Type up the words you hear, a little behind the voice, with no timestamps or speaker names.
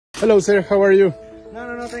Hello, sir. How are you?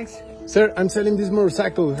 No, thanks. Sir, I'm selling this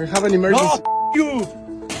motorcycle. I have an emergency. No, you!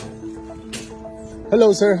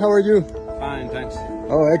 Hello, sir. How are you? Fine, thanks.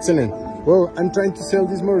 Oh, excellent. Well, I'm trying to sell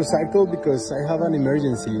this motorcycle because I have an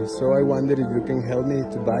emergency. So I wondered if you can help me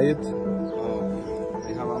to buy it.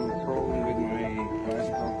 I have a problem with my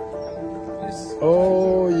bicycle. Yes.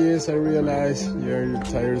 Oh, yes, I realize your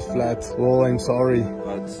tire's flat. Oh, I'm sorry.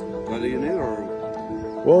 But what do you need, or?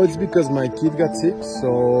 Well, it's because my kid got sick,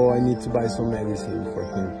 so I need to buy some medicine for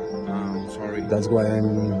him. Sorry. That's why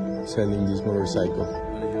I'm selling this motorcycle.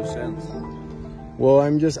 What did you send? Well,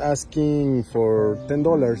 I'm just asking for $10.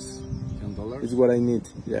 $10? It's what I need.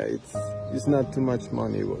 Yeah, it's not too much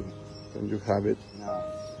money, but don't you have it? No.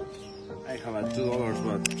 I have a $2,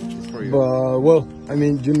 but it's for you. But, well, I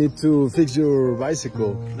mean, you need to fix your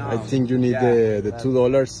bicycle. No. I think you need Yeah, the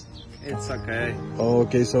 $2. It's okay.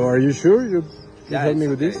 Okay, so are you sure you help me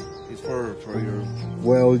with okay. this? It's for your...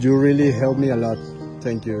 Well, you really helped me a lot.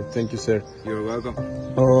 Thank you, sir. You're welcome.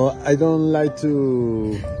 I don't like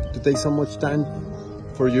to take so much time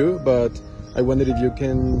for you, but I wondered if you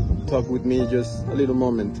can talk with me just a little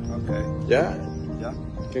moment. Okay. Yeah? Yeah.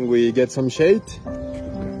 Can we get some shade?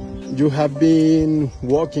 You have been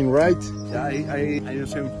walking, right? Yeah, I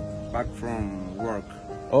just came back from work.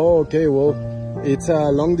 Oh, okay, well, it's a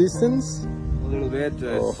long distance. A little bit.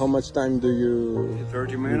 How much time do you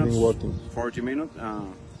 30 you've minutes. been walking? 40 minutes.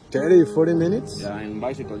 30, 40 minutes? Yeah, in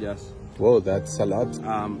bicycle, yes. Whoa, that's a lot.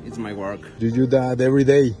 It's my work. Do you do that every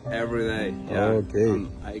day? Every day. Yeah. Okay.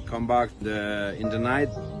 I come back in the night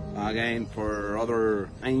again for other.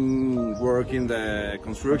 I'm working the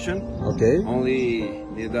construction. Okay. Only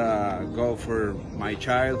need go for my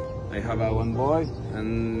child. I have one boy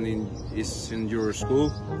and he's in your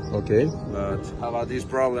school. Okay. But how about this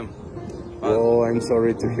problem? Oh, I'm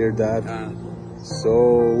sorry to hear that.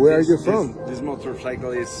 So, where are you from? This motorcycle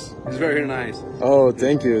is very nice. Oh,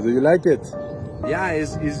 thank you. Do you like it? Yeah,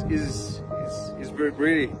 it's very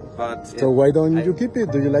pretty. But So why don't you keep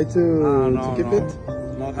it? Do you like to keep it?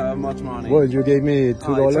 Not have much money. Well, you gave me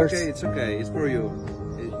 $2. It's okay. It's for you.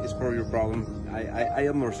 It's for your problem. I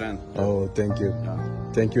understand. Oh, thank you. Yeah.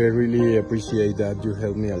 Thank you. I really appreciate that. You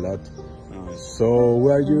helped me a lot. Nice. So,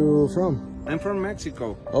 where are you from? I'm from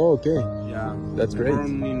Mexico. Oh, okay. Yeah. That's great.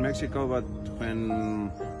 I'm born in Mexico, but when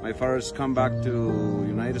my father's come back to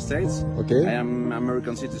United States, Okay. I am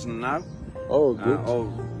American citizen now. Oh, good.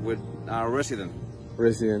 With a resident.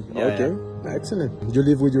 Resident. Yeah, okay. Excellent. You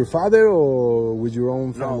live with your father or with your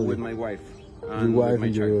own No, family? with my wife. Your wife with my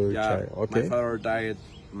and your child. child. Okay. My father died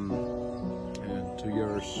 2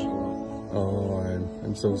 years ago. Oh,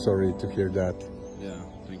 I'm so sorry to hear that. Yeah,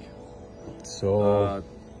 thank you. So,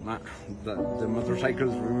 The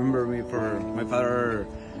motorcycles remember me for my father.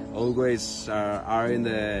 Always are in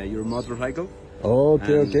your motorcycle. oh,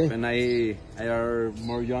 okay, And okay. when I are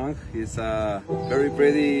more young, he's very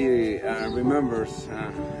pretty. Remembers.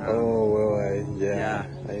 Oh, well, Yeah.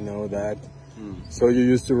 I know that. So you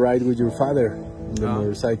used to ride with your father in the Uh,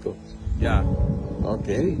 motorcycle? Yeah.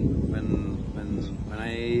 Okay. When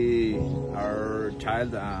I are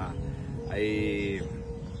child, I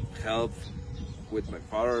help with my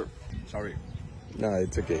father. Sorry. No,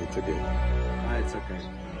 it's okay, it's okay. It's okay.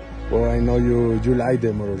 Well, I know you like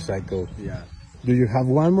the motorcycle. Yeah. Do you have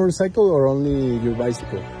one motorcycle or only your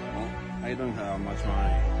bicycle? Well, I don't have much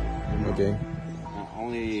money. You know. Okay. I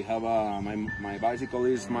only have my bicycle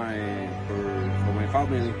is for my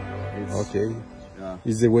family. It's, Okay. Yeah.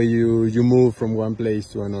 It's the way you move from one place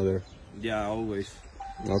to another. Yeah, always.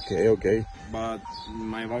 Okay, okay. But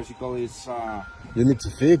my bicycle is You need to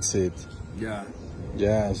fix it. yeah.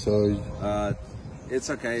 Yeah, so It's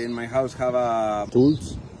okay. In my house have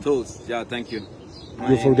tools? tools. Yeah, thank you.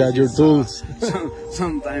 You forgot your tools.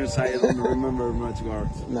 Sometimes I don't remember much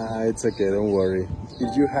words. Nah, it's okay, don't worry.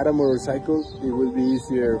 If you had a motorcycle, it will be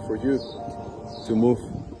easier for you to move.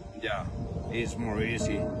 Yeah, it's more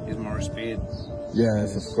easy. It's more speed.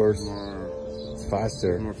 Yes, of course. It's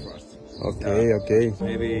faster. More fast. Okay, okay.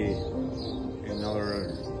 Maybe another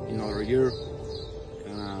year.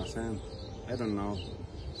 I don't know.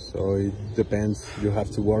 So it depends. You have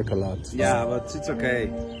to work a lot. Yeah, but it's okay.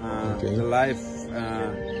 Okay. The life.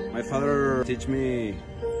 My father teach me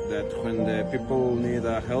that when the people need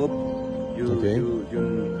help, you Okay. you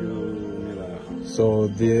need a help. So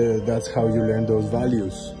that's how you learn those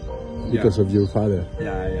values because of your father.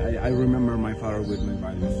 Yeah, I remember my father with my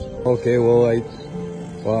values. Okay, well,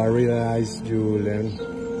 I realized you learn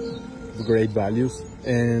great values.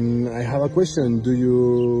 And I have a question. Do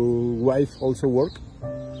your wife also work?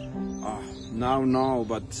 Now, no,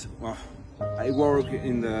 but I work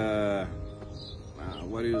in the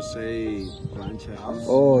what do you say, plancha house?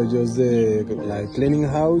 Oh, just the like cleaning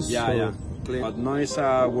house? Yeah, or... yeah. Clean. But no, it's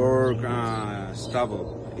a work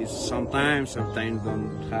stable. It's sometimes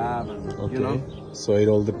don't have, and, Okay. you know. So it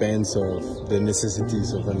all depends of the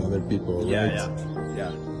necessities of another people, Yeah, right?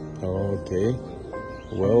 yeah, yeah. Okay.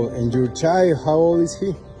 Well, and your child, how old is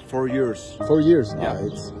he? 4 years. 4 years. Yeah.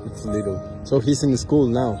 It's little. So he's in school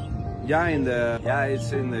now. Yeah,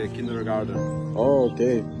 it's in the kindergarten. Oh,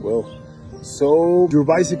 okay. Well, so your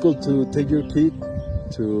bicycle to take your kid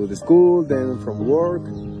to the school, then from work,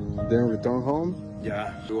 then return home.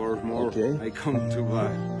 Yeah, 2 hours more. Okay. I come to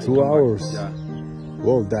back. 2 hours. Yeah.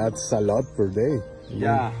 Well, that's a lot per day.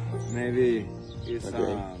 Yeah, maybe it's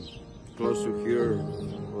Okay. close to here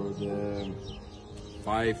for the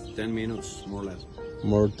 5-10 minutes more or less.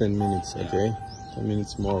 More 10 minutes, Yeah. okay? 10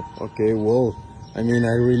 minutes more. Okay, well, I mean,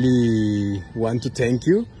 I really want to thank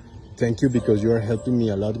you. Thank you because you are helping me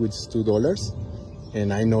a lot with $2.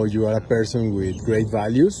 And I know you are a person with great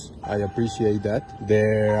values. I appreciate that.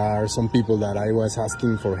 There are some people that I was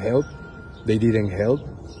asking for help. They didn't help.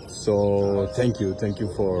 So thank you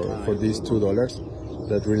for these $2.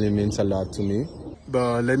 That really means a lot to me.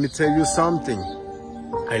 But let me tell you something.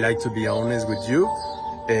 I like to be honest with you.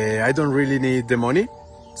 I don't really need the money.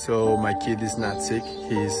 So my kid is not sick.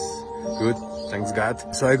 He's good, thanks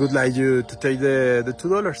God. So I would like you to take the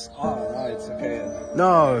 $2. Oh, no, it's okay.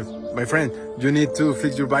 No, my friend, you need to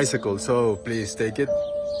fix your bicycle, so please take it.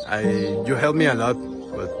 You help me a lot,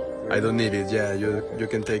 but I don't need it. Yeah, you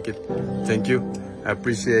can take it. Thank you. I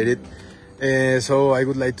appreciate it. So I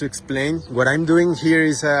would like to explain. What I'm doing here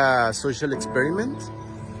is a social experiment.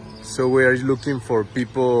 So we are looking for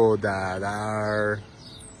people that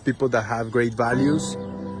have great values,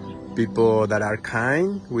 people that are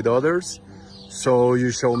kind with others. So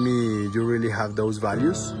you show me you really have those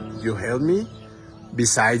values. You help me.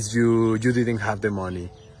 Besides, you didn't have the money.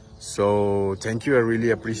 So thank you, I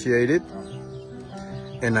really appreciate it.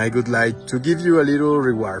 And I would like to give you a little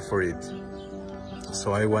reward for it.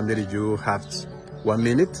 So I wonder if you have 1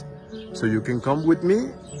 minute so you can come with me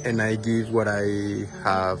and I give what I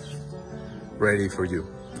have ready for you.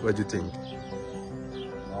 What do you think?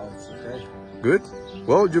 No, it's okay. Good?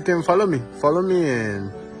 Well, you can follow me. Follow me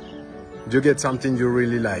and you get something you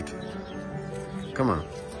really like. Come on.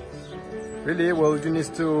 Really? Well, you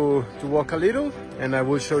need to walk a little and I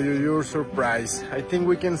will show you your surprise. I think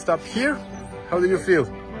we can stop here. How do you feel?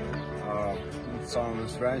 Some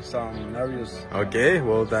strange, some nervous. Okay,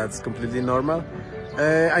 well, that's completely normal.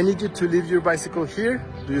 I need you to leave your bicycle here.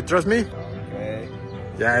 Do you trust me? Okay.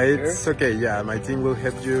 Yeah, it's okay. Yeah, my team will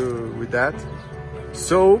help you with that.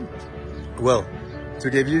 So, well, to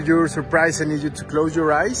give you your surprise, I need you to close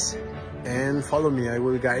your eyes and follow me. I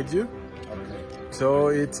will guide you. So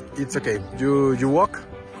it's okay. You walk.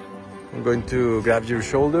 I'm going to grab your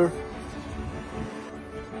shoulder.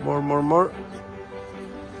 More.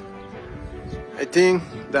 I think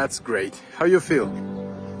that's great. How you feel?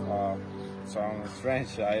 Some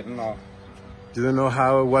strange, I don't know. You don't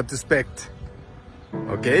know what to expect.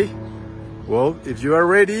 Okay? Well, if you are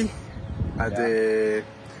ready,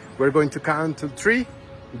 we're going to count to 3.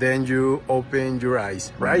 Then you open your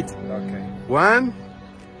eyes, right? Okay. 1,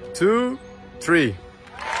 2, 3.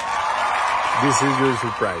 This is your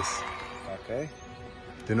surprise. Okay.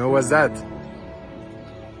 You know what's that?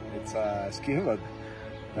 It's a skin, but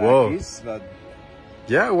Whoa. kiss, but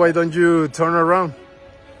Yeah, why don't you turn around?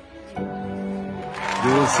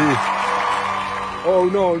 You will see. oh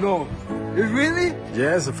no. It really?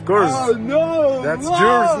 Yes, of course. Oh no! That's no.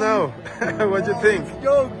 yours now. What do you think?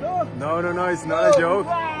 Joke, no. No, it's not a joke.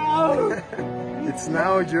 Wow. It's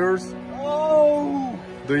now yours. Oh,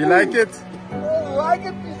 Do you like it? I like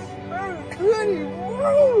it. It's very pretty.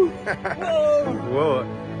 Woo. Oh. Well,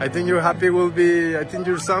 I think I think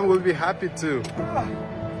your son will be happy too.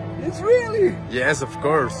 It's really. Yes, of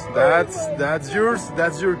course. That's yours.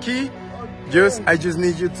 That's your key. I just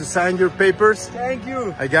need you to sign your papers. Thank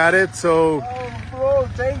you. I got it. So Oh, bro,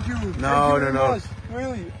 thank you. No, Thank you very no. much.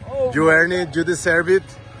 Really. Oh, you earn it. You deserve it.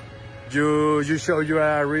 You show you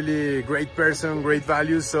are a really great person, great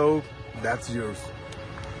values. So that's yours.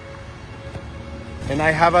 And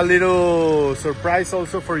I have a little surprise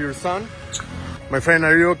also for your son. My friend,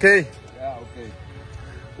 are you okay? yeah, okay.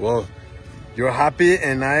 Well, you're happy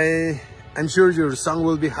and I'm sure your son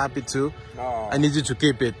will be happy too. No, I need you to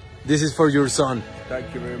keep it. This is for your son.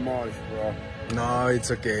 thank you very much, bro. No,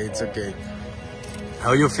 it's okay, it's okay.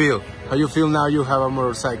 How you feel? How you feel now you have a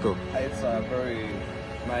motorcycle? It's a very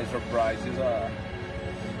nice surprise.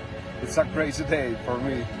 It's a crazy day for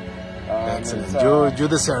me. Excellent. You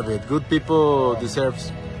deserve it. Good people deserve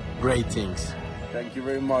great things. Thank you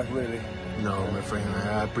very much, really. No, my friend,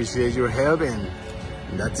 I appreciate your help, and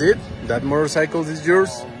that's it. That motorcycle is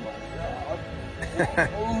yours.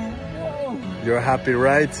 You're happy,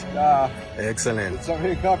 right? Yeah. Excellent. It's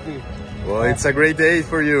very happy. Well, it's a great day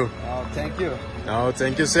for you. Oh, thank you. Oh,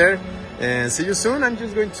 thank you, sir. And see you soon. I'm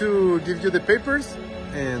just going to give you the papers,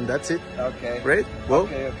 and that's it. Okay. Great. Well,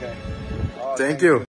 Okay. Oh, thank you.